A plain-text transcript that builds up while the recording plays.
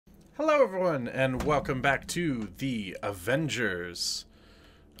Hello everyone, and welcome back to the Avengers.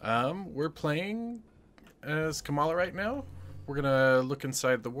 We're playing as Kamala right now. We're gonna look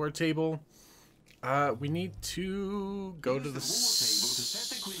inside the war table. We need to go to the war table to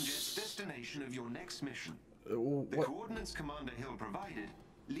set the Quinjet's destination of your next mission. The coordinates Commander Hill provided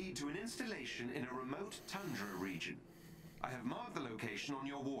lead to an installation in a remote tundra region. I have marked the location on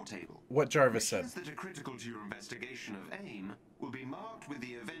your war table. What J.A.R.V.I.S said. Missions that are critical to your investigation of A.I.M will be marked with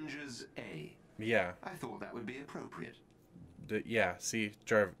the Avengers A. Yeah. I thought that would be appropriate. Yeah, see,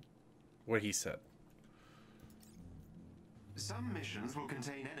 J.A.R.V.I.S, what he said. Some missions will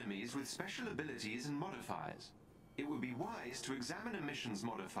contain enemies with special abilities and modifiers. It would be wise to examine a mission's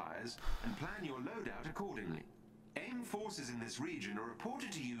modifiers and plan your loadout accordingly. A.I.M forces in this region are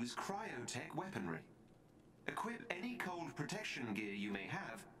reported to use cryotech weaponry. Equip any cold protection gear you may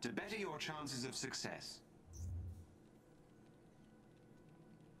have to better your chances of success.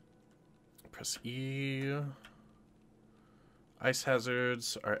 Press E. Ice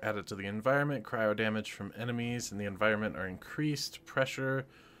hazards are added to the environment. Cryo damage from enemies in the environment are increased. Pressure.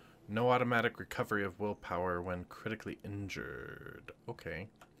 No automatic recovery of willpower when critically injured. Okay.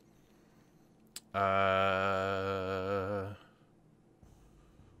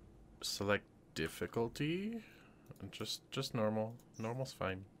 Select difficulty. Just normal. Normal's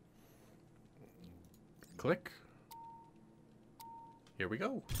fine. Click. Here we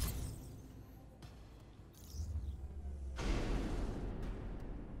go.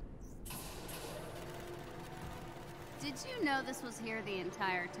 Did you know this was here the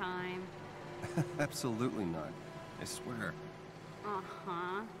entire time? Absolutely not. I swear.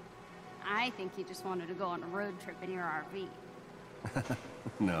 Uh-huh. I think you just wanted to go on a road trip in your RV.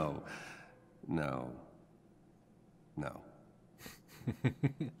 No. No. No.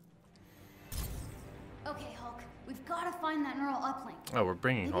 Okay, Hulk. We've got to find that neural uplink. Oh, we're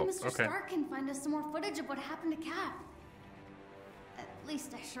bringing Maybe Hulk. Mr. Okay. Stark can find us some more footage of what happened to Cap. At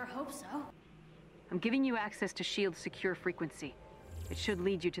least I sure hope so. I'm giving you access to S.H.I.E.L.D.'s secure frequency. It should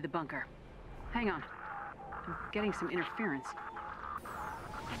lead you to the bunker. Hang on. I'm getting some interference.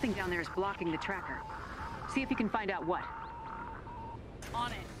 Something down there is blocking the tracker. See if you can find out what.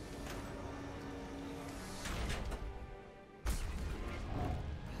 On it.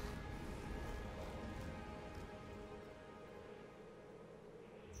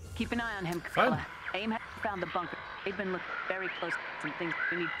 Keep an eye on him, Kamala. A.I.M has found the bunker. They've been looking very close at some things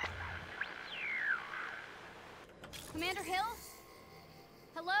we need. Commander Hill?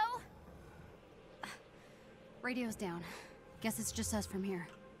 Hello? Radio's down. Guess it's just us from here.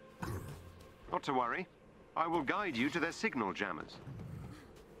 Not to worry. I will guide you to their signal jammers.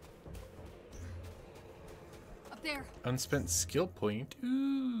 Up there. Unspent skill point.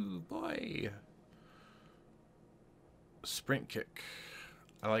 Ooh, boy. Sprint kick.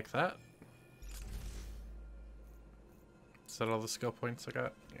 I like that. Is that all the skill points I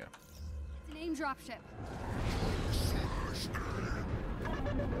got? Yeah. It's an AIM dropship.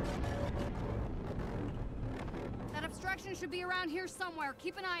 That obstruction should be around here somewhere.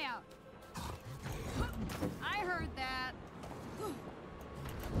 Keep an eye out. I heard that.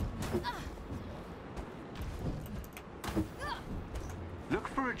 Look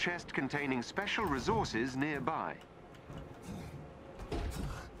for a chest containing special resources nearby.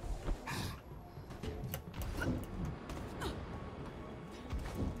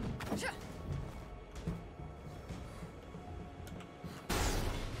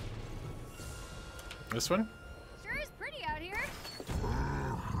 This one? Sure is pretty out here.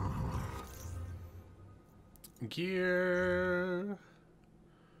 Gear.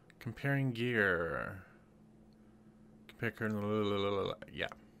 Comparing gear. Yeah.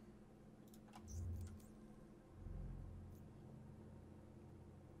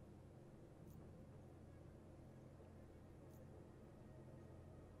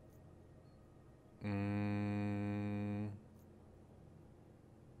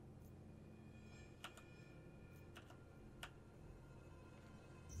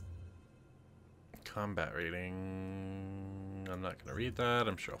 Combat rating. I'm not going to read that.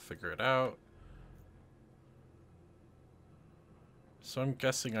 I'm sure I'll figure it out. So I'm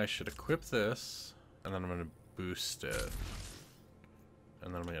guessing I should equip this, and then I'm going to boost it.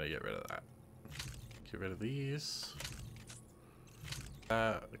 And then I'm going to get rid of that. Get rid of these.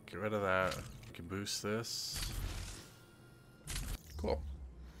 Get rid of that. You can boost this. Cool.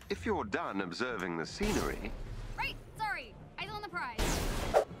 If you're done observing the scenery... Right, sorry. Eyes on the prize.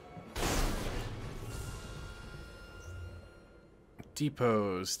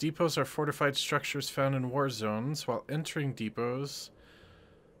 Depots. Depots are fortified structures found in war zones. While entering depots,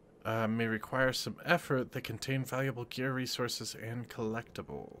 may require some effort that contain valuable gear, resources, and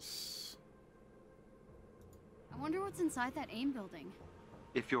collectibles. I wonder what's inside that A.I.M building.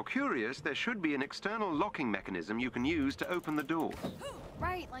 If you're curious, there should be an external locking mechanism you can use to open the doors.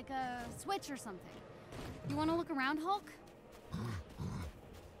 Right, like a switch or something. You want to look around, Hulk?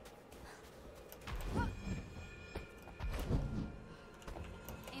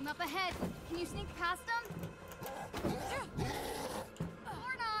 Aim up ahead. Can you sneak past them?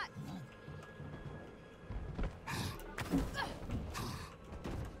 Or not?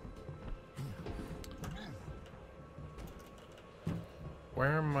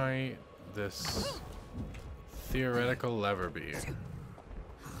 Where might this theoretical lever be?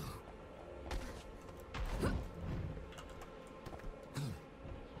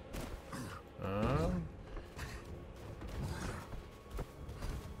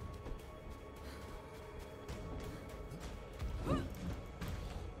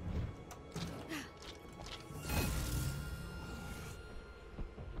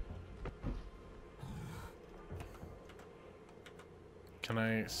 Can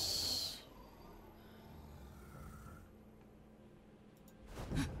I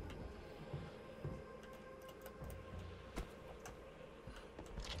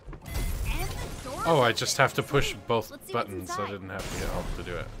Oh, I just have to push both buttons. I didn't have to get help to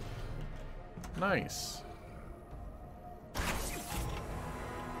do it. Nice.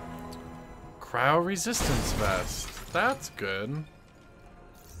 Cryo resistance vest. That's good.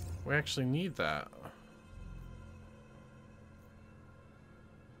 We actually need that.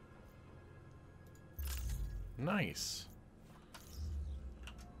 Nice.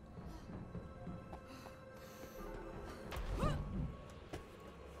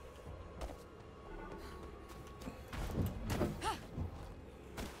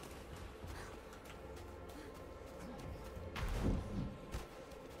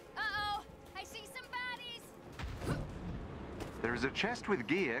 Uh-oh! I see some baddies! There is a chest with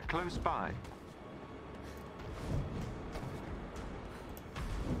gear close by.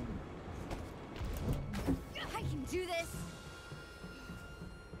 I can do this!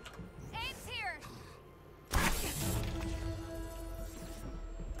 A.I.M's here!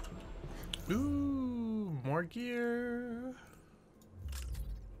 Ooh, more gear.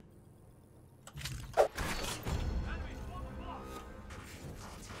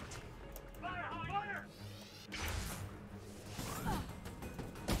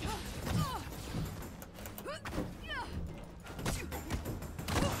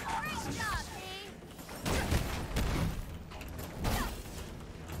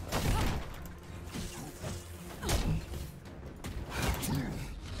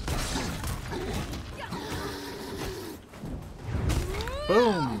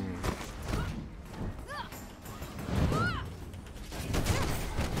 Boom!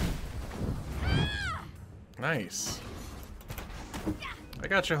 Nice. I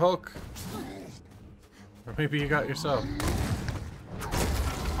got you, Hulk. Or maybe you got yourself.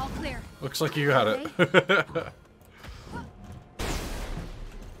 All clear. Looks like you got it.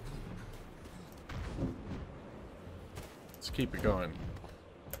 Let's keep it going.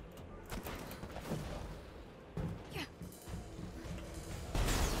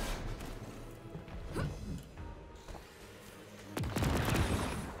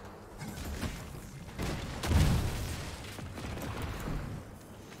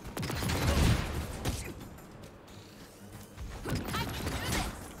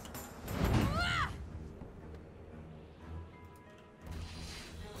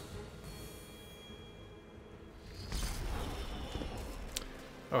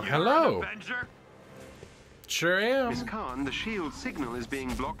 Oh, hello. Avenger? Sure am. Miss Khan, the shield signal is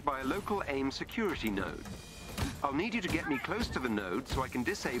being blocked by a local A.I.M security node. I'll need you to get me close to the node so I can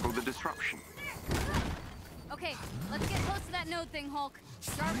disable the disruption. Okay, let's get close to that node thing, Hulk.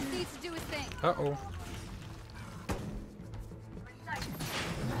 J.A.R.V.I.S needs to do his thing. Uh-oh.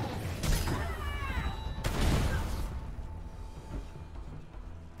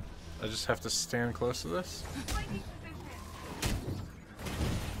 I just have to stand close to this?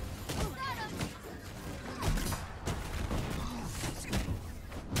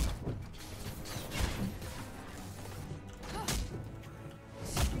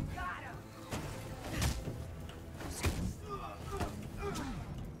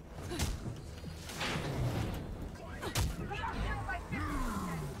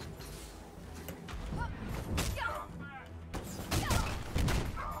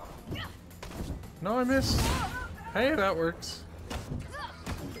 No, I missed. Hey, that works.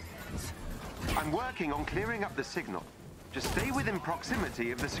 I'm working on clearing up the signal. Just stay within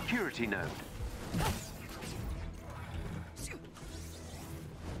proximity of the security node.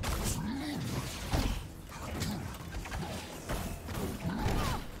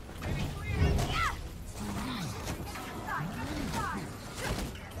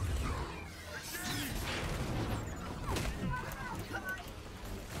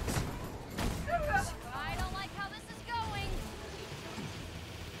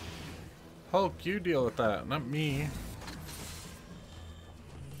 Hulk, you deal with that, not me.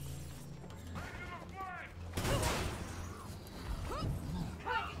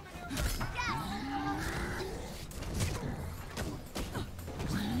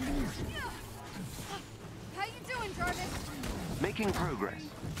 How you doing, Jarvis? Making progress.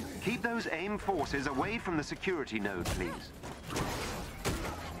 Keep those A.I.M forces away from the security node, please.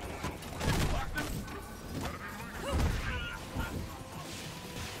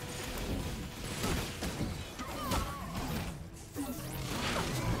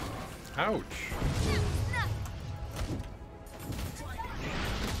 Ouch.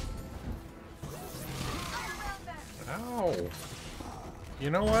 Ow.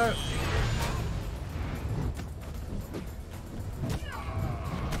 You know what?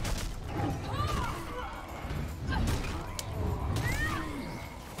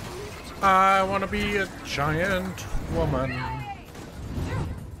 I want to be a giant woman.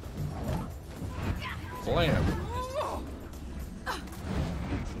 Blam.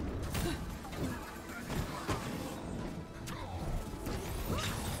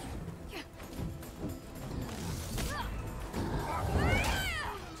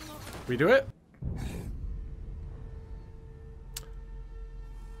 We do it?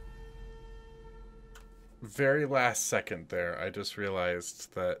 Very last second there, I just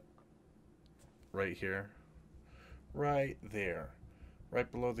realized that right here, right there, right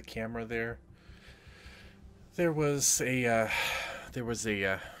below the camera there, there was a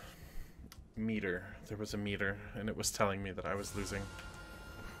meter. There was a meter, and it was telling me that I was losing.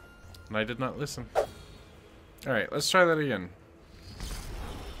 And I did not listen. Alright, let's try that again.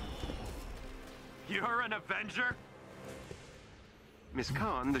 You're an Avenger? Miss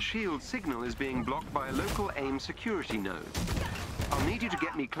Khan, the shield signal is being blocked by a local A.I.M security node. I'll need you to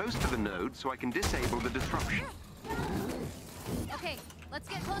get me close to the node so I can disable the disruption. Okay, let's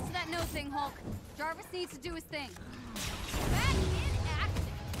get close to that node thing, Hulk. Jarvis needs to do his thing. Back in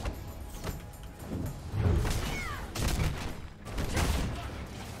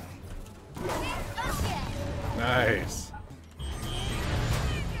action. Nice.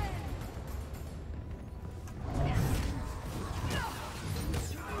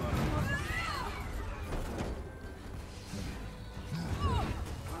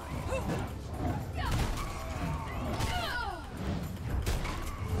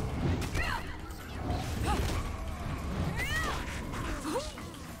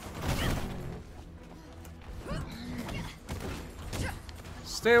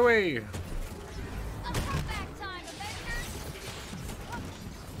 Stay away! Back time, Avengers!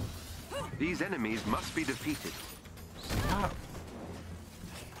 These enemies must be defeated. Stop.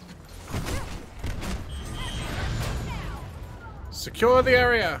 Secure the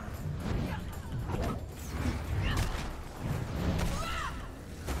area!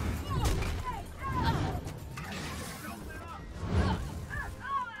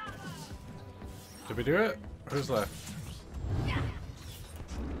 Did we do it? Who's left?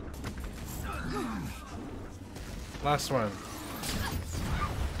 Last one.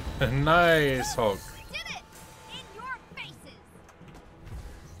 Nice, Hulk. We did it! In your faces!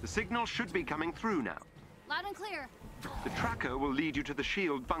 The signal should be coming through now. Loud and clear. The tracker will lead you to the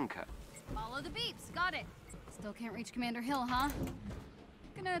shield bunker. Follow the beeps. Got it. Still can't reach Commander Hill, huh?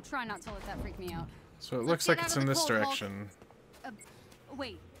 Gonna try not to let that freak me out. So it Let's looks get like out it's of in the this cold, Hulk. direction.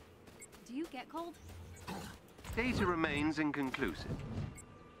 Wait. Do you get cold? Data remains inconclusive.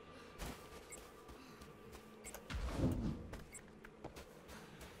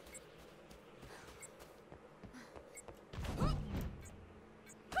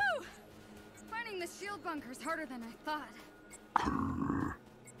 Whew! Finding the shield bunker's harder than I thought.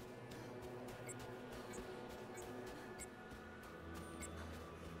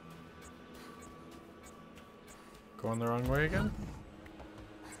 Going the wrong way again?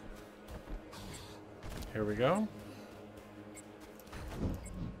 Here we go.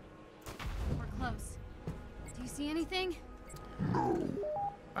 We're close. Do you see anything?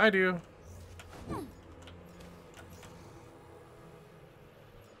 I do.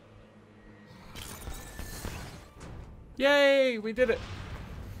 Yay! We did it!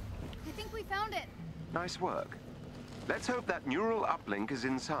 I think we found it. Nice work. Let's hope that neural uplink is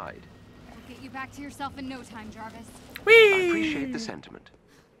inside. We'll get you back to yourself in no time, Jarvis. I appreciate the sentiment.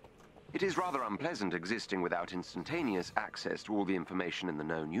 It is rather unpleasant existing without instantaneous access to all the information in the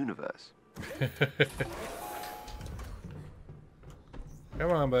known universe.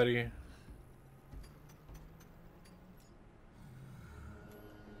 Come on, buddy.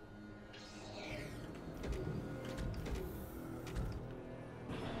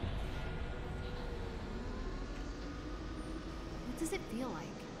 What does it feel like?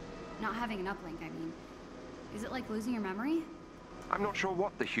 Not having an uplink, I mean. Is it like losing your memory? I'm not sure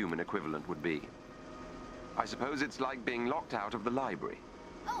what the human equivalent would be. I suppose it's like being locked out of the library.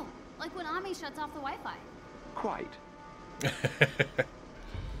 Oh, like when Ami shuts off the Wi-Fi. Quite.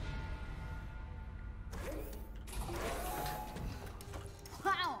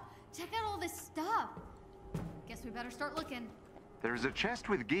 Wow, check out all this stuff. Guess we better start looking. There is a chest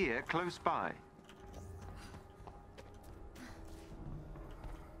with gear close by.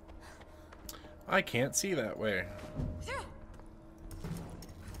 I can't see that way.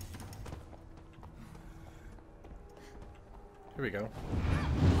 Here we go.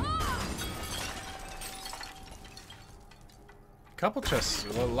 Couple chests.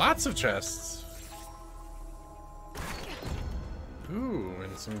 Well, lots of chests. Ooh,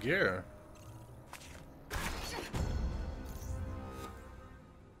 and some gear.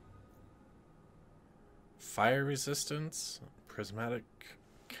 Fire resistance, prismatic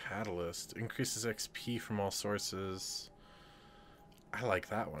catalyst, increases XP from all sources. I like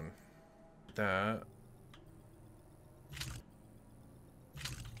that one. That.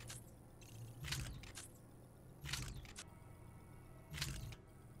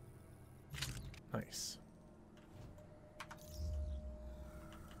 Nice.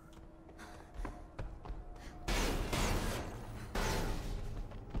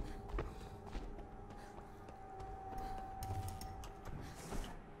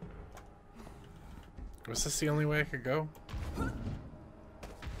 Was this the only way I could go?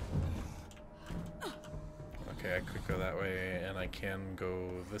 Okay, I could go that way, and I can go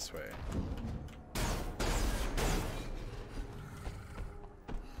this way.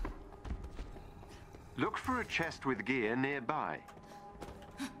 Look for a chest with gear nearby.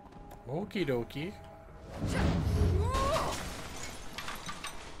 Okie dokie.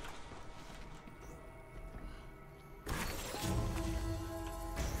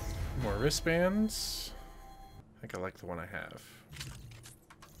 More wristbands. I think I like the one I have.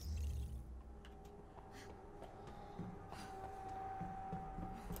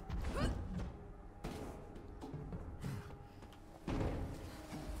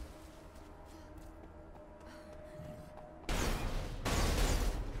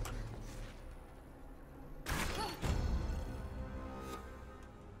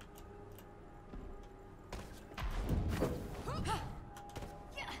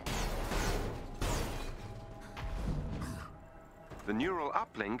 The neural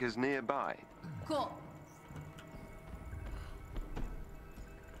uplink is nearby. Cool.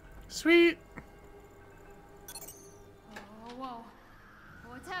 Sweet. Oh, whoa.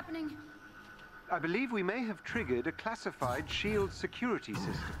 What's happening? I believe we may have triggered a classified shield security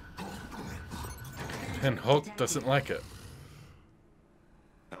system. And Hulk doesn't like it.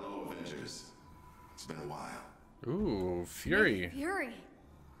 Hello, Avengers. It's been a while. Ooh, Fury. Fury.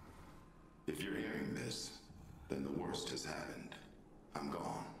 If you're hearing this, then the worst has happened. I'm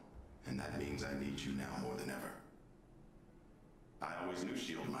gone, and that means I need you now more than ever. I always knew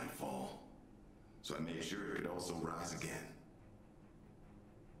S.H.I.E.L.D. might fall, so I made sure it could also rise again.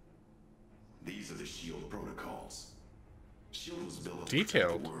 These are the S.H.I.E.L.D. protocols. S.H.I.E.L.D. was built to protect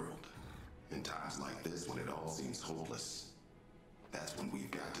Detailed. the world. In times like this, when it all seems hopeless, that's when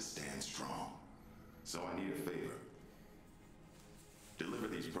we've got to stand strong. So I need a favor. Deliver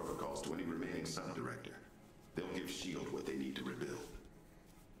these protocols to any remaining sub-director. They'll give S.H.I.E.L.D. what they need to rebuild.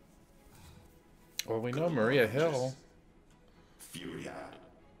 Well, we know Maria Hill. Fury out.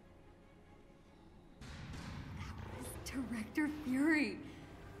 Director Fury.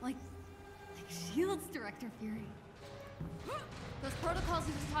 Like S.H.I.E.L.D.'s Director Fury. Those protocols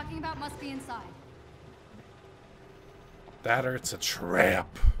he was talking about must be inside. That or it's a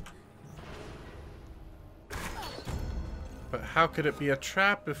trap. But how could it be a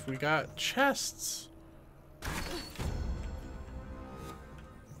trap if we got chests?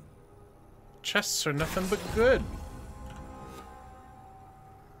 Chests are nothing but good.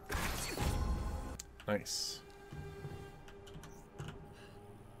 Nice.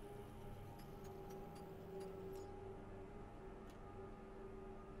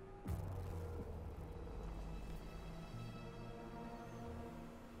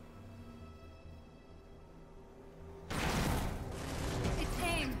 It's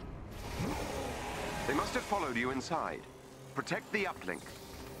A.I.M. They must have followed you inside. Protect the uplink.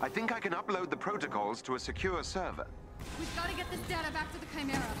 I think I can upload the protocols to a secure server. We've got to get this data back to the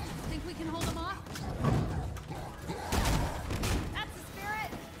Chimera. Think we can hold them off? That's the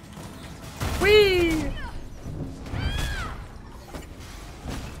spirit. Whee!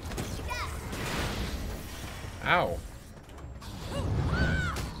 Ow.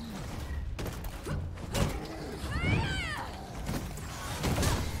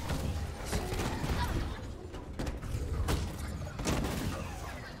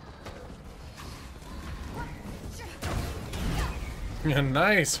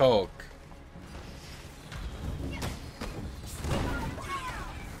 Nice, Hulk.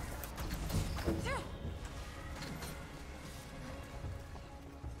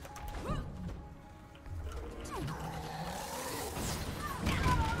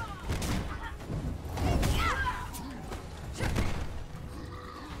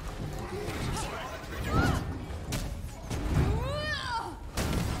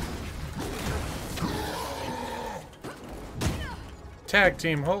 Tag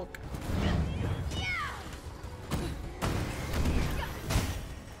team Hulk.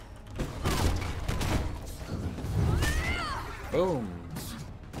 Boom.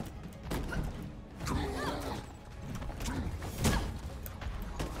 The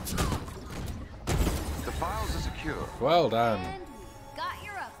files are secure. Well done. And we got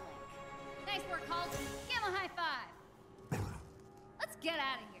your uplink. Nice work, Hulk. Give him a high five. Let's get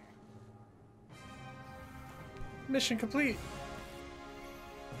out of here. Mission complete.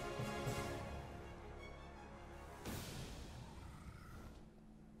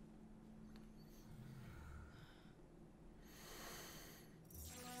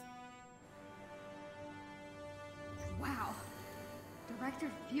 Wow. Director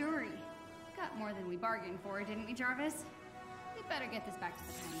Fury. Got more than we bargained for, didn't we, Jarvis? We better get this back to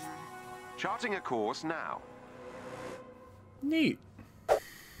the tundra. Charting a course now. Neat.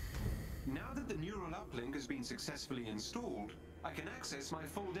 Now that the neural uplink has been successfully installed, I can access my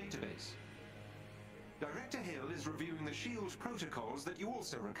full database. Director Hill is reviewing the S.H.I.E.L.D. protocols that you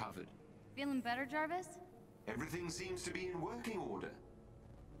also recovered. Feeling better, Jarvis? Everything seems to be in working order.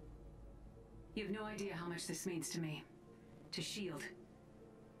 You have no idea how much this means to me. To S.H.I.E.L.D.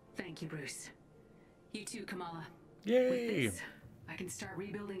 Thank you, Bruce. You too, Kamala. Yay. With this, I can start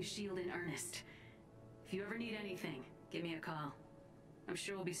rebuilding S.H.I.E.L.D. in earnest. If you ever need anything, give me a call. I'm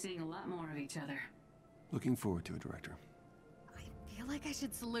sure we'll be seeing a lot more of each other. Looking forward to it, Director. I feel like I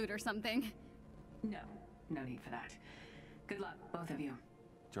should salute or something. No, no need for that. Good luck, both of you.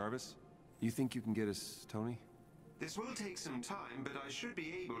 Jarvis, you think you can get us Tony? This will take some time, but I should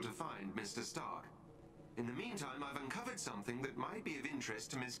be able to find Mr. Stark. In the meantime, I've uncovered something that might be of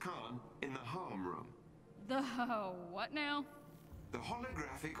interest to Ms. Khan in the harm room. The what now? The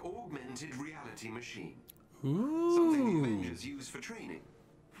holographic augmented reality machine. Ooh. Something the Avengers use for training.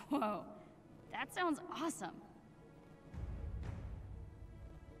 Whoa. That sounds awesome.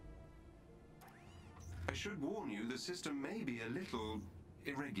 I should warn you, the system may be a little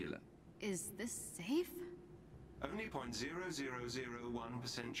irregular. Is this safe? Only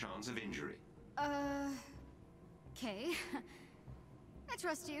 0.0001% chance of injury. Okay. I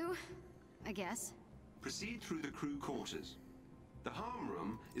trust you, I guess. Proceed through the crew quarters. The harm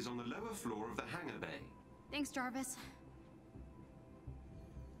room is on the lower floor of the hangar bay. Thanks, Jarvis.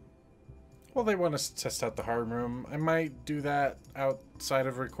 Well, they want us to test out the harm room. I might do that outside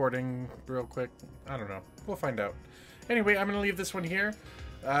of recording real quick. I don't know. We'll find out. Anyway, I'm going to leave this one here.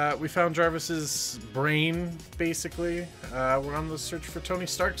 We found Jarvis's brain, basically. We're on the search for Tony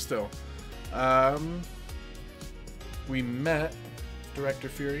Stark still. We met Director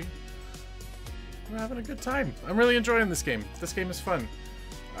Fury. We're having a good time. I'm really enjoying this game. This game is fun.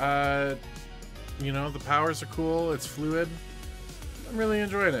 You know, the powers are cool. It's fluid. I'm really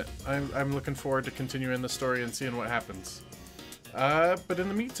enjoying it. I'm looking forward to continuing the story and seeing what happens. But in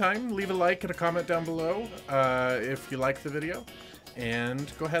the meantime, leave a like and a comment down below if you like the video.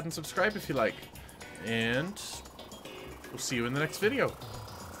 And go ahead and subscribe if you like. And we'll see you in the next video.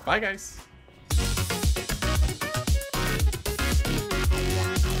 Bye, guys.